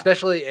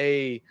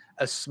 Especially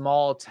a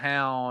small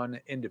town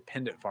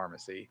independent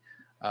pharmacy,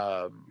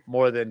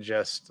 more than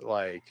just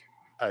like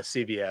a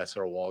CVS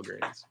or a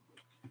Walgreens.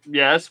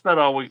 Yeah, that's about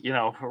all we,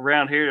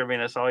 around here. I mean,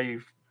 that's all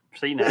you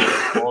see now,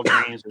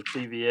 Walgreens or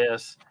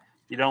CVS.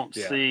 You don't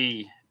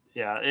see,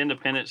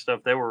 independent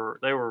stuff. They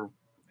were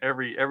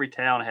every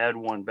town had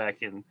one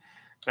back in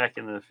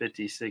the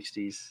 50s,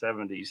 60s,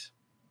 70s,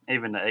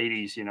 even the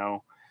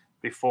 80s.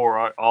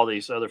 Before all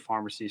these other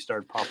pharmacies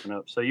started popping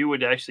up. So you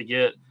would actually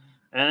get,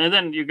 and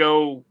then you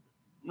go,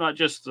 not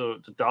just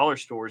the dollar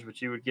stores,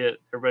 but you would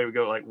get, everybody would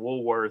go like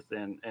Woolworth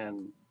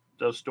and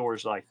those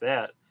stores like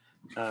that.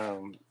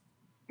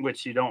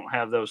 Which you don't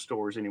have those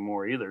stores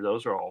anymore either.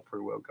 Those are all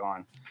pretty well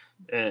gone.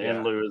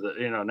 In lieu of the,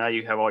 now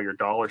you have all your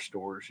dollar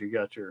stores. You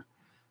got your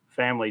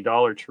Family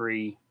Dollar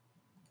Tree,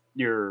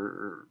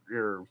 your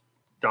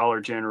Dollar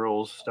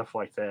Generals, stuff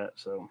like that.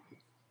 So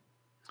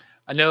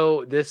I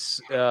know this.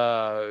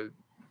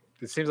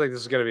 It seems like this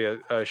is going to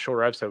be a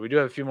shorter episode. We do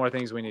have a few more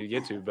things we need to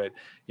get to, but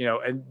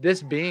and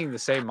this being the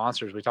same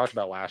monsters we talked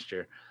about last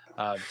year,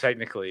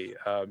 technically,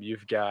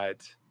 you've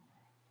got.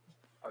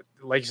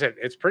 Like you said,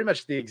 it's pretty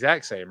much the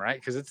exact same, right?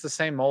 Because it's the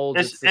same molds.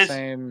 It's the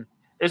same.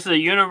 It's the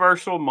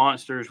Universal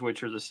monsters,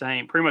 which are the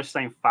same, pretty much the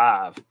same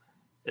 5,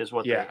 is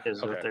what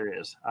what there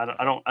is.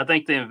 I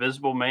think the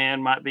Invisible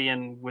Man might be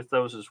in with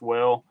those as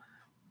well,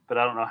 but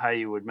I don't know how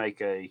you would make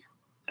a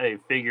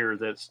figure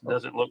that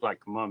doesn't look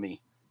like a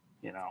mummy.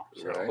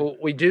 So well,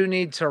 we do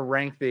need to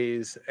rank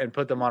these and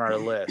put them on our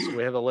list.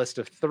 We have a list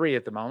of 3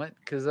 at the moment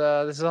because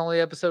this is only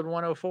episode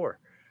 104.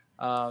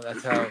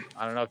 That's how,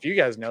 I don't know if you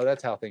guys know,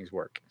 that's how things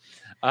work.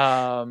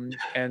 And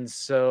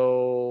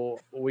so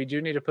we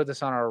do need to put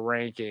this on our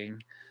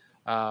ranking.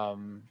 Are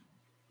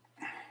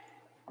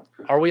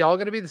we all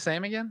going to be the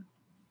same again?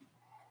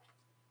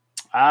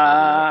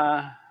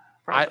 I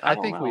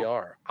think we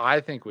are. I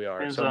think we are.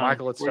 Depends so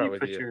Michael, let's start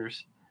with you.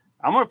 Yours.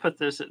 I'm going to put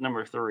this at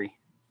number 3.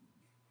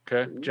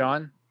 Okay.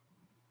 John?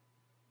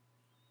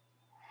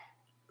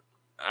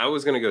 I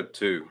was going to go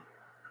 2.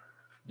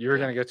 You were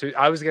going to go 2.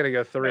 I was going to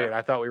go 3, and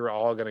I thought we were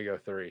all going to go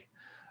 3.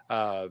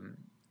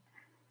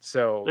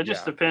 So it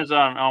just depends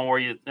on where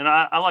you. And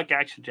I like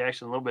Action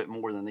Jackson a little bit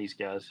more than these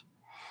guys.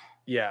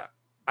 Yeah,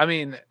 I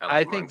mean,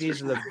 I think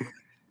these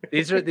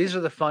are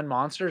the fun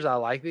monsters. I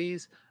like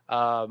these,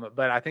 but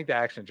I think the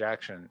Action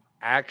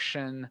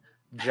Jackson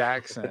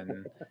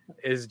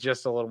is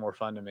just a little more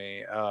fun to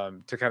me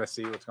to kind of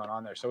see what's going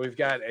on there. So we've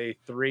got a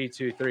 3,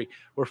 2, 3.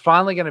 We're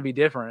finally going to be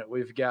different.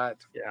 We've got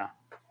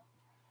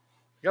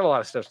a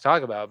lot of stuff to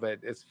talk about, but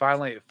it's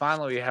finally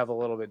we have a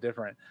little bit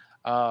different.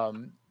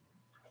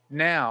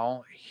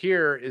 Now,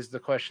 here is the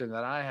question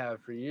that I have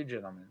for you,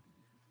 gentlemen.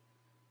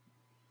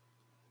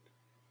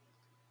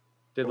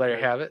 Did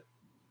Larry have it?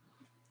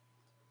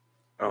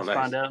 Let's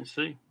find out and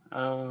see.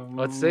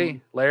 Let's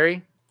see.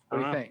 Larry, what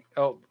do you think?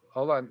 Oh,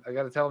 hold on. I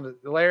got to tell him.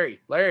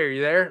 Larry, are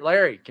you there?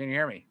 Larry, can you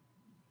hear me?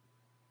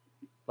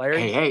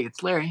 Larry? Hey,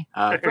 it's Larry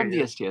from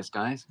the STS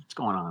guys. What's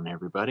going on,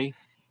 everybody?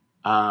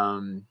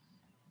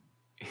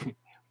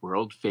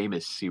 World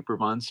famous super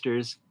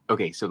monsters.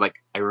 Okay, so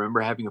I remember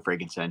having a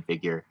Frankenstein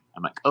figure.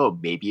 I'm like, oh,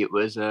 maybe it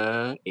was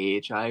a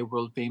AHI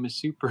world famous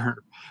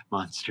super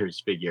monsters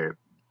figure.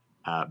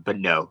 But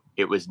no,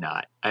 it was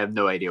not. I have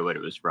no idea what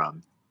it was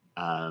from.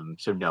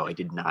 So no, I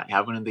did not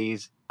have one of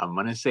these. I'm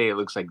going to say it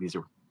looks like these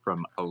are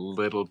from a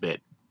little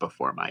bit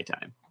before my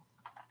time.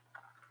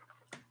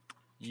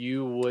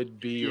 You would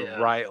be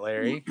right,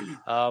 Larry.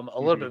 A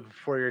little bit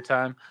before your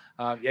time.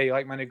 You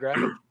like my new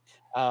graphic?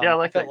 I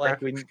like that.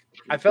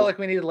 I felt like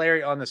we needed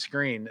Larry on the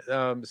screen.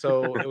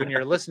 So when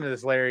you're listening to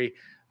this, Larry,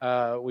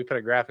 we put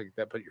a graphic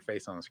that put your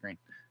face on the screen.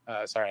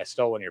 Sorry, I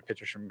stole one of your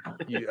pictures from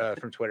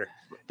Twitter.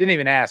 Didn't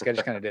even ask. I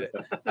just kind of did it.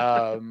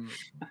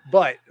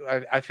 But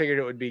I figured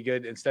it would be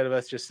good instead of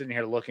us just sitting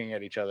here looking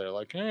at each other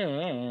like,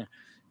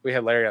 we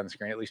had Larry on the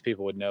screen. At least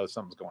people would know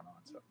something's going on.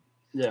 So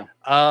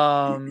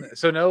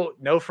so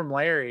no from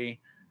Larry.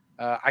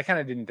 I kind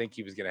of didn't think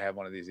he was going to have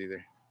one of these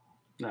either.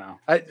 No.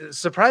 I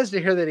surprised to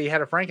hear that he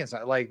had a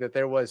Frankenstein, like that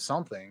there was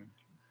something.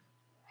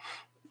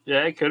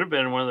 Yeah, it could have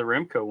been one of the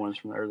Remco ones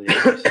from the early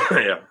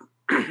 80s.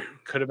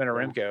 Could have been a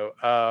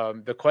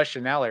Remco. The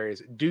question now, Larry,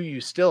 is do you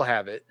still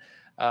have it?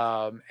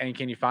 And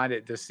can you find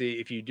it to see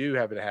if you do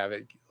happen to have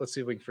it? Let's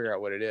see if we can figure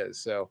out what it is.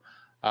 So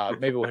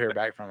maybe we'll hear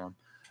back from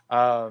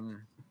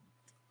him.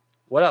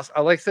 What else?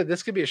 Like I said,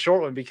 this could be a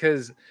short one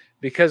because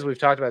we've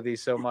talked about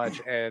these so much,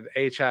 and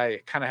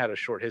AHI kind of had a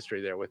short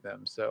history there with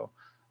them. So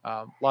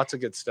lots of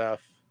good stuff.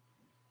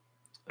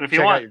 But if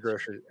you want your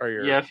grocery or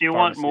your if you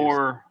want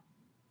more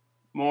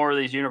of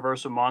these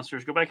Universal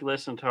monsters, go back and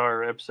listen to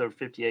our episode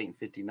 58 and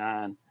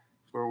 59.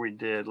 where we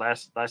did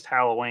last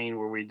Halloween,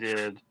 where we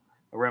did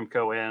a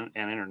Remco and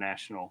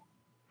International,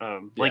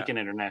 Lincoln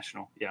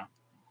International. Yeah.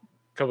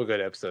 Couple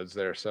good episodes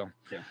there. So,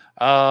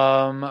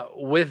 Yeah.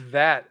 With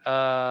that,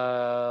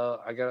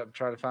 I'm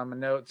trying to find my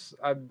notes.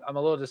 I'm a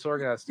little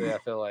disorganized today. I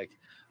feel like,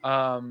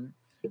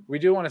 we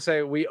do want to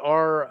say we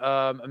are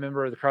a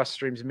member of the Cross the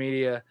Streams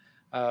Media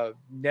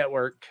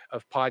network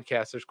of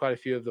podcasts. There's quite a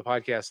few of the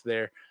podcasts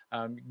there,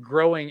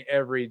 growing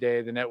every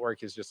day. The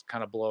network is just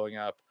kind of blowing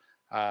up.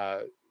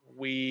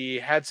 We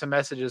had some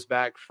messages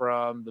back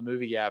from the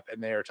Movie Gap,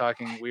 and they are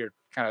talking. We are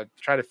kind of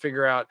trying to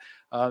figure out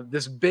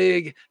this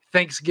big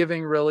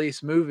Thanksgiving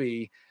release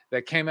movie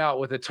that came out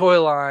with a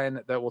toy line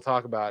that we'll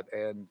talk about.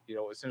 And,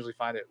 as soon as we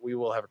find it, we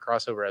will have a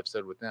crossover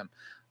episode with them.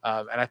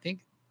 And I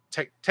think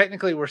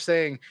technically we're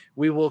saying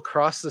we will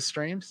cross the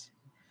streams.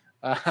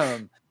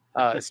 So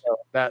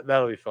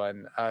that'll be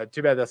fun.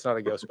 Too bad that's not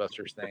a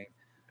Ghostbusters thing.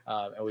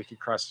 And we can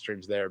cross the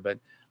streams there. But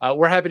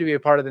we're happy to be a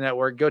part of the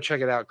network. Go check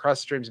it out,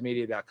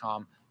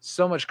 crossstreamsmedia.com.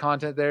 So much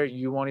content there,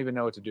 you won't even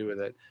know what to do with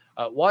it.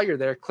 While you're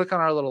there, click on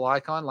our little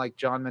icon, like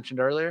John mentioned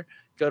earlier.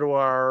 Go to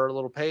our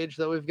little page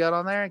that we've got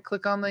on there and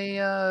click on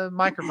the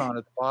microphone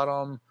at the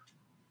bottom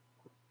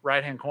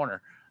right-hand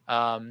corner,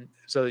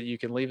 so that you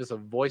can leave us a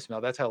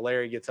voicemail. That's how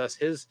Larry gets us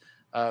his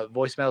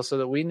voicemail, so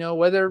that we know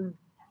whether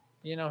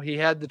he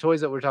had the toys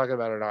that we're talking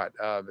about or not.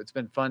 It's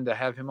been fun to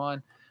have him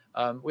on.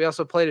 We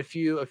also played a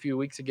few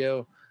weeks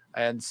ago,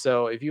 and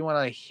so if you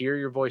want to hear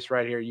your voice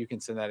right here, you can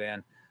send that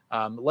in.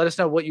 Let us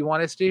know what you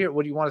want us to hear,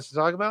 what you want us to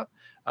talk about.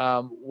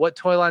 What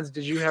toy lines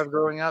did you have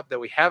growing up that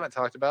we haven't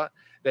talked about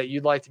that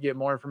you'd like to get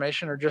more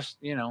information, or just,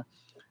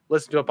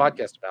 listen to a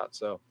podcast about?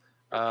 So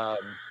I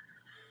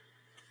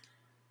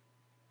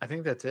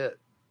think that's it.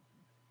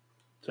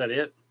 Is that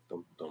it?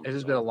 It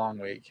has been a long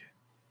week.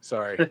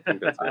 Sorry.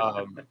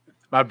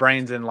 My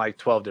brain's in like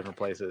 12 different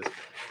places.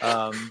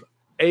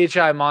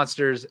 AHI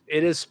Monsters,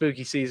 it is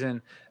spooky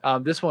season.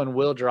 This one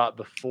will drop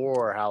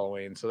before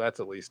Halloween, so that's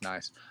at least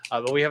nice.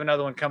 But we have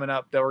another one coming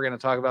up that we're going to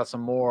talk about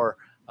some more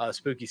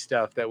spooky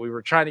stuff that we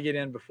were trying to get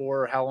in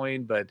before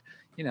Halloween, but,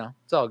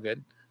 it's all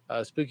good.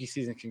 Spooky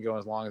season can go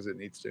as long as it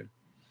needs to,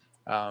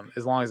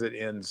 as long as it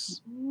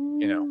ends,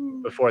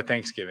 before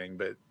Thanksgiving.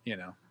 But,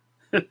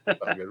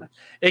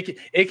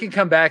 it can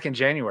come back in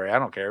January. I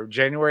don't care.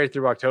 January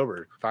through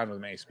October, fine with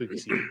me. Spooky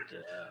season.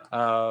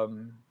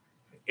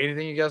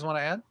 Anything you guys want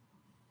to add?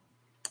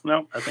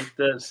 No, I think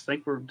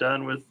we're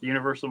done with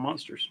Universal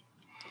Monsters.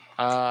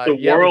 The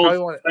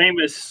world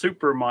famous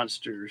super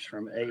monsters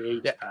from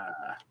AHI. Yeah.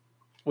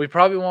 We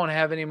probably won't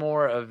have any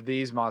more of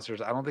these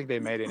monsters. I don't think they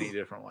made any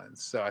different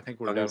ones, so I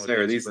think we're done with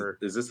these.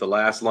 Is this the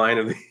last line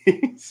of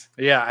these?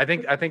 Yeah, I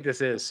think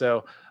this is.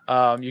 So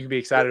you can be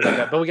excited about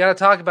that. But we got to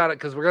talk about it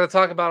because we're going to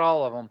talk about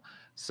all of them.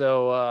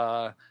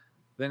 So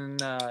then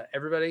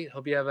everybody,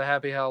 hope you have a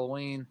happy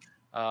Halloween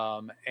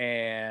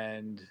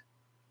and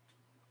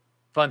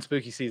fun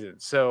spooky season.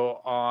 So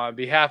on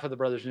behalf of the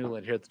Brothers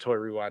Newland here at the Toy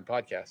Rewind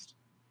podcast,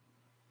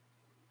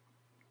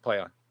 play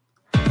on.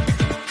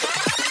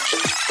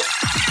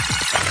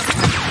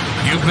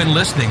 You've been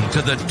listening to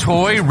the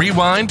Toy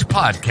Rewind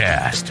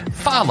podcast.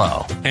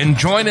 Follow and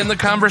join in the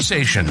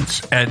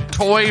conversations at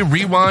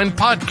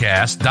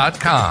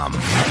toyrewindpodcast.com.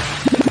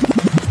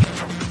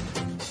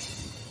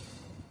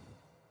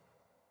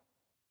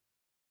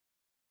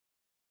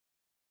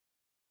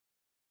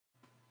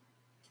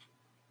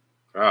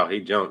 Oh, he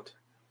jumped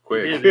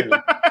quick. He was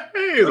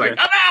like, I'm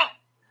out.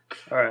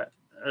 All right,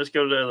 let's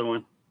go to the other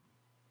one.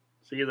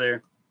 See you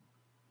there.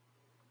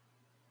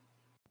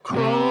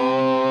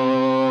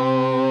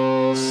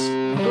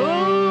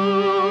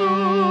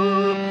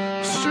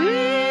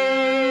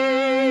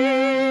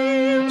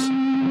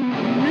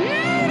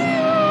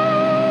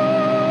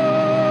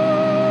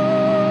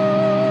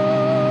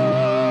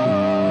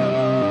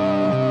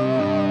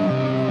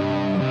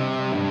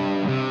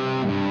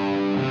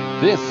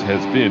 This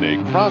has been a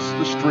Cross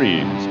the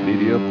Streams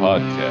Media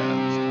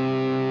Podcast.